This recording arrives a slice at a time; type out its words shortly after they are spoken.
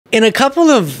In a couple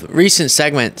of recent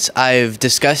segments, I've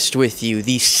discussed with you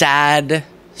the sad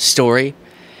story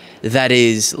that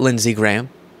is Lindsey Graham.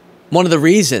 One of the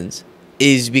reasons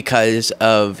is because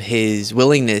of his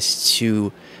willingness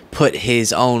to put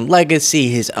his own legacy,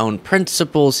 his own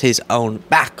principles, his own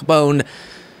backbone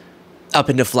up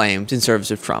into flames in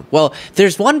service of Trump. Well,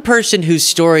 there's one person whose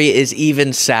story is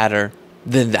even sadder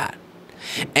than that.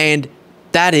 And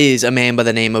that is a man by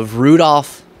the name of Rudy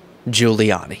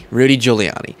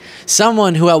Giuliani.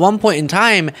 Someone who at one point in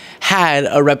time had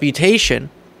a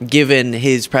reputation, given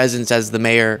his presence as the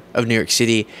mayor of New York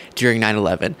City during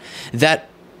 9/11, that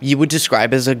you would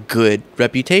describe as a good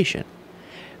reputation.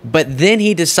 But then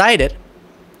he decided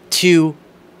to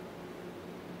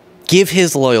give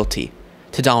his loyalty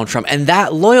to Donald Trump. And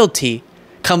that loyalty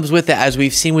comes with it, as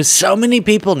we've seen with so many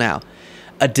people now,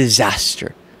 a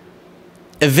disaster.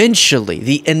 Eventually,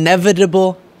 the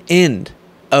inevitable end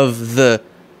of the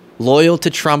loyal to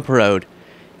Trump road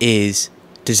is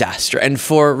disaster. And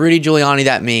for Rudy Giuliani,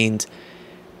 that means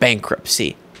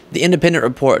bankruptcy. The Independent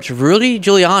reports Rudy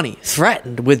Giuliani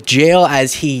threatened with jail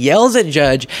as he yells at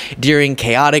judge during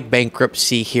chaotic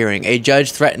bankruptcy hearing. A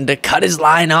judge threatened to cut his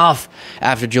line off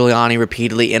after Giuliani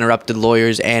repeatedly interrupted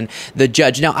lawyers and the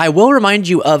judge. Now, I will remind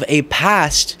you of a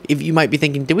past, if you might be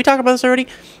thinking, did we talk about this already?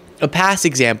 A past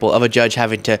example of a judge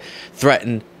having to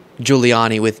threaten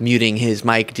Giuliani with muting his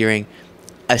mic during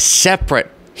a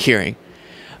separate hearing.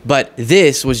 But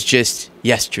this was just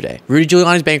yesterday. Rudy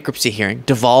Giuliani's bankruptcy hearing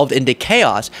devolved into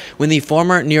chaos when the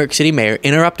former New York City mayor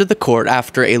interrupted the court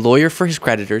after a lawyer for his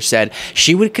creditors said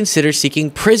she would consider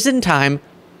seeking prison time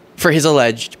for his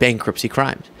alleged bankruptcy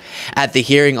crimes. At the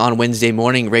hearing on Wednesday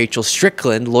morning, Rachel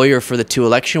Strickland, lawyer for the two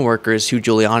election workers who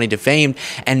Giuliani defamed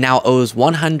and now owes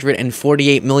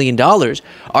 $148 million,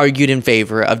 argued in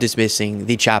favor of dismissing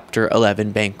the Chapter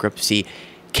 11 bankruptcy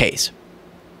case.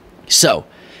 So,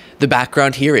 the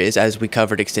background here is, as we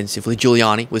covered extensively,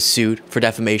 Giuliani was sued for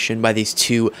defamation by these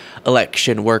two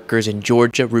election workers in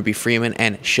Georgia, Ruby Freeman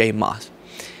and Shay Moss.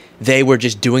 They were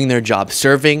just doing their job,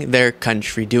 serving their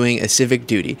country, doing a civic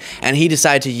duty, and he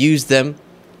decided to use them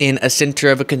in a center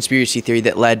of a conspiracy theory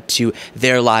that led to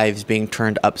their lives being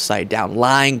turned upside down,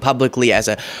 lying publicly as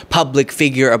a public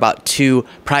figure about two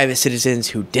private citizens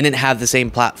who didn't have the same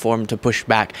platform to push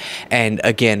back, and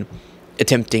again,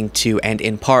 attempting to, and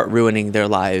in part ruining their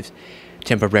lives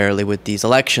temporarily with these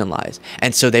election lies.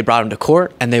 And so they brought him to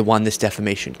court and they won this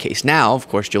defamation case. Now, of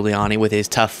course, Giuliani, with his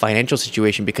tough financial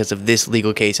situation because of this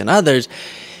legal case and others,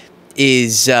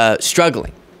 is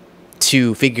struggling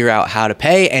to figure out how to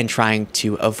pay and trying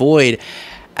to avoid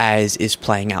as is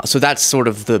playing out. So that's sort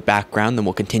of the background. Then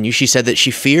we'll continue. She said that she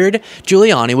feared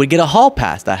Giuliani would get a hall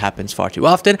pass, that happens far too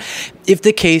often, if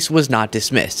the case was not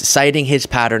dismissed. Citing his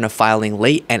pattern of filing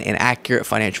late and inaccurate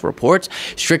financial reports,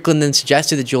 Strickland then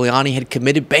suggested that Giuliani had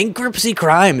committed bankruptcy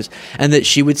crimes and that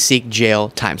she would seek jail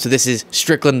time. So this is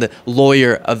Strickland, the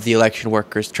lawyer of the election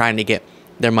workers, trying to get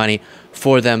their money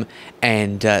for them,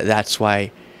 and that's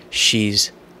why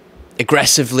she's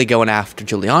aggressively going after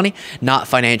Giuliani, not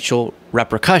financial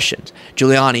repercussions.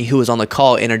 Giuliani, who was on the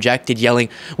call, interjected, yelling,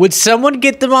 "Would someone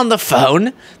get them on the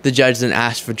phone?" The judge then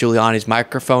asked for Giuliani's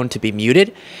microphone to be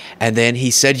muted, and then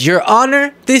he said, "Your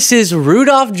Honor, this is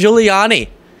Rudolph Giuliani."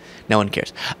 No one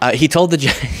cares. He told the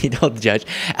judge,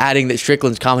 adding that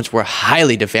Strickland's comments were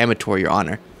highly defamatory, Your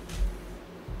Honor.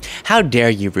 How dare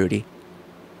you, Rudy?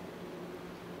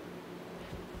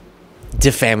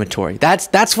 Defamatory.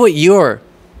 That's what you're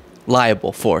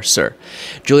liable for, sir.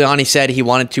 Giuliani said he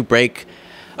wanted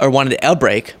a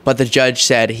break, but the judge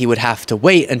said he would have to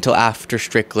wait until after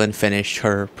Strickland finished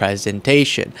her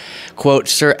presentation. Quote,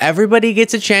 "Sir, everybody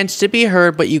gets a chance to be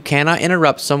heard, but you cannot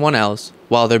interrupt someone else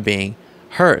while they're being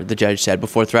heard," the judge said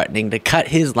before threatening to cut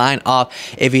his line off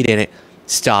if he didn't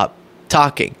stop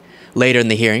talking. Later in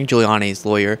the hearing, Giuliani's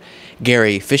lawyer,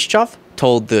 Gary Fischoff,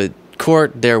 told the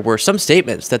court there were some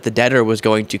statements that the debtor was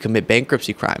going to commit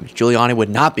bankruptcy crimes. Giuliani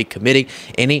would not be committing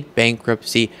any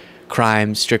bankruptcy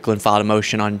crimes. Strickland filed a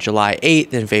motion on July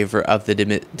 8th in favor of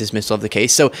the dismissal of the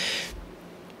case. So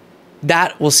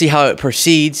that, we'll see how it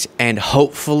proceeds, and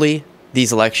hopefully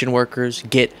these election workers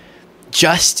get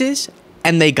justice,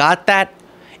 and they got that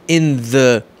in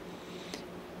the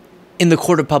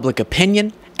court of public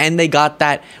opinion. And they got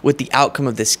that with the outcome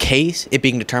of this case, it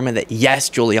being determined that, yes,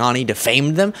 Giuliani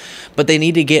defamed them, but they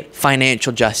need to get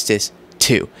financial justice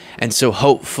too. And so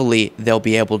hopefully they'll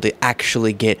be able to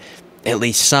actually get at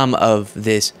least some of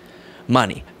this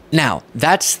money. Now,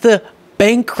 that's the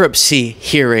bankruptcy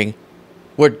hearing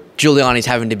where Giuliani's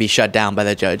having to be shut down by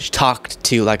the judge, talked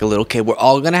to like a little kid. We're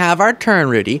all going to have our turn,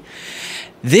 Rudy.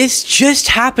 This just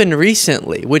happened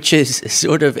recently, which is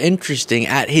sort of interesting,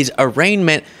 at his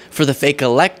arraignment for the fake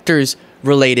electors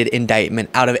related indictment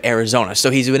out of Arizona. So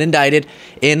he's been indicted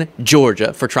in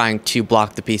Georgia for trying to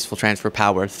block the peaceful transfer of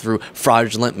power through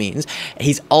fraudulent means.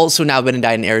 He's also now been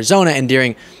indicted in Arizona, and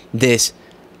during this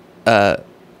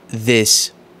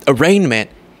arraignment,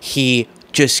 he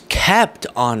just kept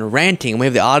on ranting. We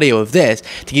have the audio of this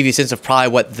to give you a sense of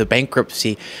probably what the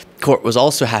bankruptcy court was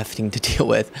also having to deal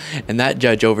with, and that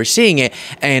judge overseeing it.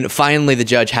 And finally, the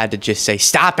judge had to just say,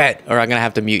 "Stop it, or I'm going to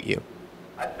have to mute you."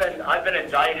 I've been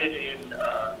indicted in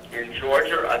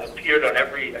Georgia. I've appeared on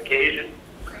every occasion.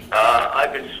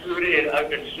 I've been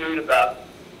sued about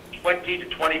 20 to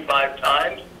 25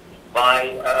 times by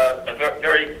a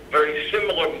very, very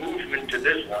similar movement to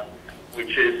this one,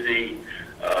 which is the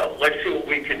let's see what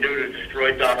we can do to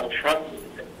destroy Donald Trump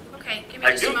movement. Okay, give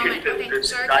me just a moment. Okay,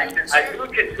 sir. I do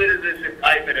consider this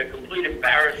indictment a complete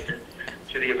embarrassment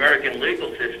to the American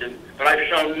legal system, but I've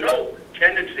shown no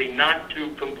tendency not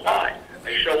to comply.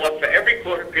 I show up for every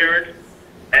court appearance,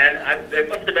 and there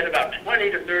must have been about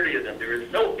 20 to 30 of them. There is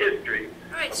no history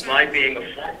of my being a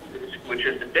flight risk, which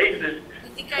is the basis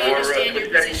for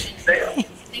presenting bail.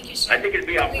 Thank you, sir. I think it'd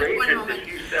be outrageous if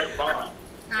you set a bond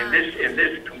in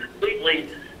this completely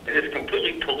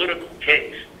political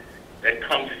case that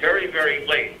comes very, very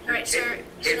late. All right, sir.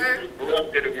 Giuliani,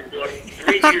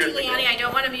 I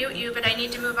don't want to mute you, but I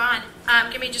need to move on.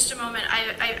 Give me just a moment.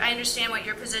 I understand what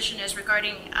your position is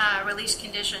regarding release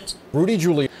conditions. Rudy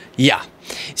Giuliani. Yeah.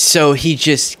 So he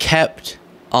just kept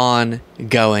on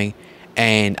going.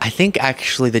 And I think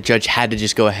actually the judge had to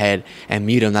just go ahead and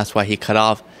mute him. That's why he cut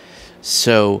off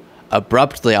so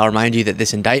abruptly. I'll remind you that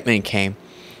this indictment came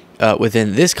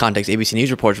within this context. ABC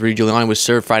News reports Rudy Giuliani was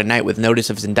served Friday night with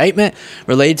notice of his indictment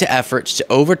related to efforts to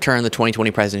overturn the 2020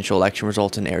 presidential election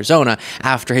results in Arizona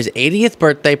after his 80th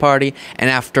birthday party and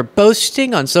after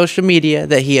boasting on social media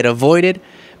that he had avoided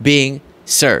being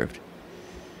served.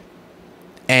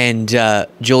 And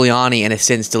Giuliani, in a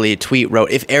since-deleted tweet,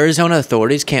 wrote, "If Arizona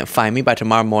authorities can't find me by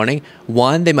tomorrow morning,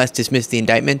 1, they must dismiss the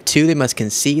indictment. 2, they must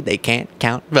concede they can't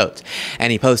count votes."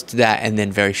 And he posted that, and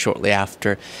then very shortly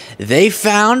after, they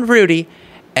found Rudy,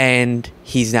 and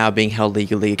he's now being held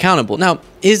legally accountable. Now,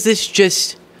 is this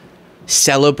just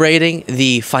celebrating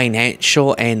the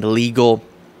financial and legal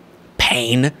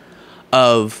pain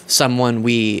of someone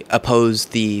we oppose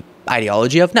the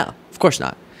ideology of? No, of course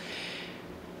not.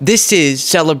 This is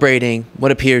celebrating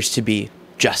what appears to be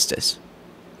justice.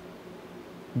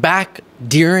 Back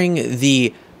during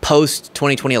the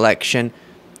post-2020 election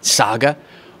saga,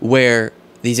 where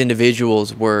these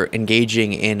individuals were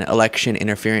engaging in election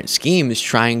interference schemes,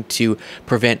 trying to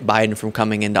prevent Biden from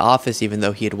coming into office, even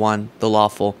though he had won the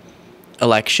lawful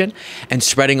election, and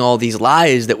spreading all these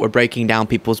lies that were breaking down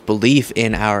people's belief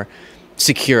in our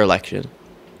secure election.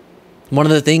 One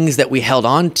of the things that we held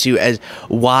on to as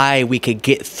why we could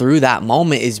get through that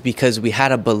moment is because we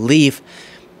had a belief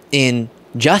in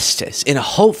justice, and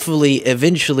hopefully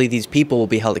eventually these people will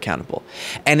be held accountable.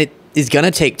 And it is going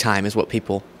to take time, is what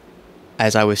people,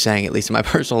 as I was saying, at least in my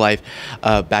personal life,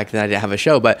 back then I didn't have a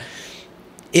show, but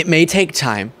it may take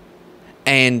time,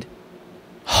 and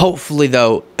hopefully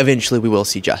though eventually we will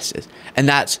see justice. And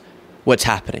that's what's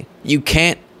happening. You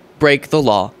can't break the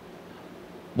law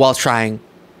while trying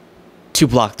to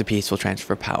block the peaceful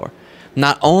transfer of power.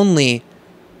 Not only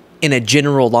in a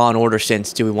general law and order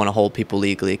sense do we want to hold people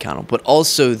legally accountable, but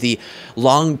also the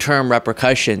long-term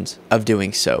repercussions of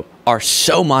doing so are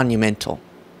so monumental.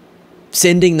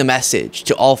 Sending the message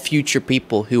to all future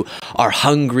people who are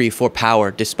hungry for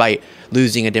power despite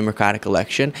losing a democratic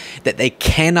election that they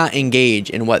cannot engage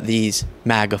in what these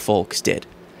MAGA folks did,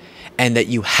 and that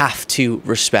you have to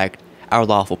respect our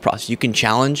lawful process. You can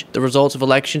challenge the results of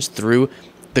elections through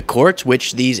the courts,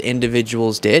 which these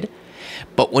individuals did.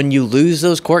 But when you lose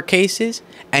those court cases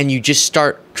and you just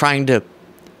start trying to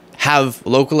have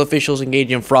local officials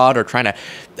engage in fraud or trying to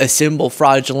assemble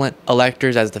fraudulent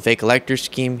electors, as the fake elector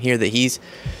scheme here that he's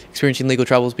experiencing legal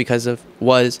troubles because of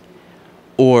was,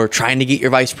 or trying to get your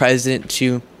vice president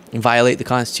to violate the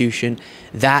Constitution,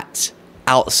 that's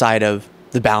outside of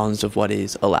the bounds of what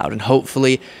is allowed. And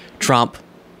hopefully Trump,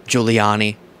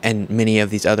 Giuliani, and many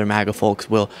of these other MAGA folks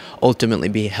will ultimately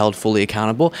be held fully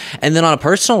accountable. And then on a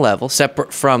personal level,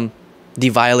 separate from the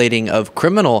violating of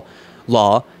criminal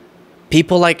law,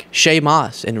 people like Shay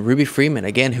Moss and Ruby Freeman,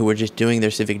 again, who were just doing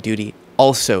their civic duty,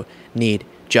 also need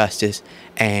justice.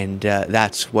 And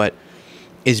that's what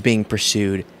is being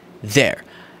pursued there.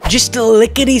 Just a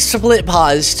lickety-split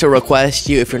pause to request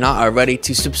you, if you're not already,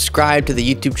 to subscribe to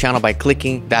the YouTube channel by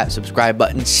clicking that subscribe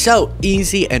button. So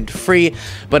easy and free,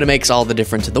 but it makes all the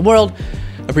difference in the world.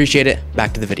 Appreciate it.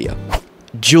 Back to the video.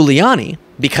 Giuliani,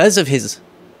 because of his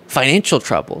financial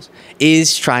troubles,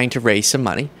 is trying to raise some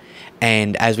money.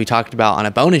 And as we talked about on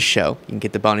a bonus show, you can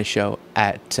get the bonus show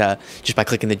at just by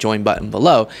clicking the join button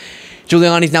below.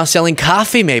 Giuliani's now selling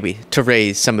coffee maybe to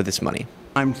raise some of this money.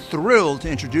 I'm thrilled to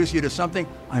introduce you to something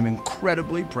I'm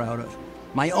incredibly proud of.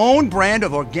 My own brand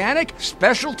of organic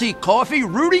specialty coffee,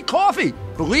 Rudy Coffee.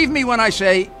 Believe me when I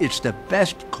say it's the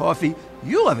best coffee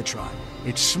you'll ever try.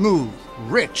 It's smooth,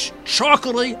 rich,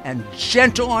 chocolatey, and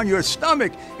gentle on your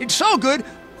stomach. It's so good,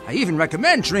 I even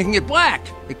recommend drinking it black.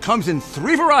 It comes in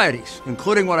 3 varieties,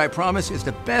 including what I promise is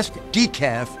the best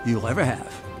decaf you'll ever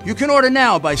have. You can order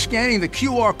now by scanning the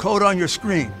QR code on your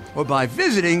screen or by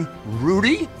visiting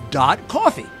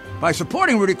rudy.coffee. By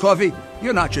supporting Rudy Coffee,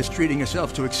 you're not just treating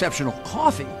yourself to exceptional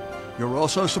coffee, you're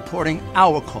also supporting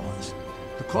our cause,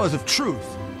 the cause of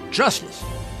truth, justice,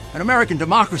 and American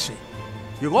democracy.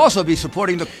 You'll also be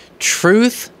supporting the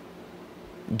truth,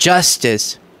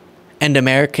 justice, and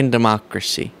American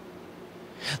democracy.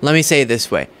 Let me say it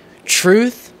this way.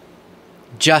 Truth,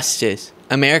 justice,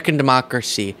 American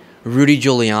democracy, Rudy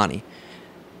Giuliani.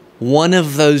 One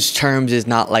of those terms is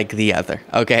not like the other,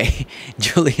 okay?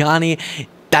 Giuliani,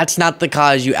 that's not the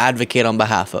cause you advocate on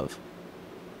behalf of.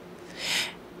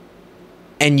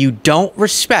 And you don't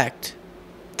respect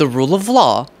the rule of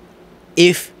law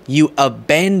if you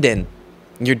abandon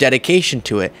your dedication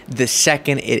to it the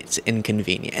second it's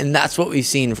inconvenient. And that's what we've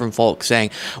seen from folks saying,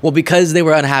 well, because they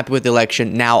were unhappy with the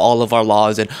election, now all of our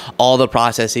laws and all the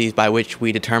processes by which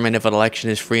we determine if an election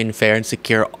is free and fair and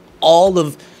secure, all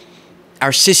of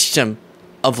our system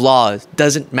of laws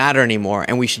doesn't matter anymore,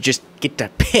 and we should just get to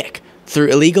pick through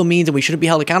illegal means, and we shouldn't be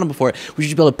held accountable for it. We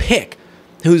should be able to pick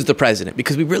who's the president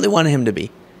because we really want him to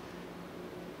be.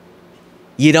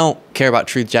 You don't care about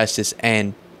truth, justice,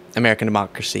 and American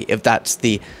democracy if that's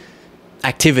the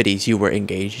activities you were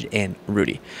engaged in,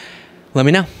 Rudy. Let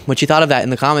me know what you thought of that in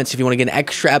the comments. If you want to get an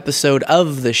extra episode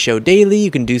of the show daily,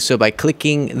 you can do so by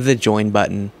clicking the join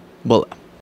button below.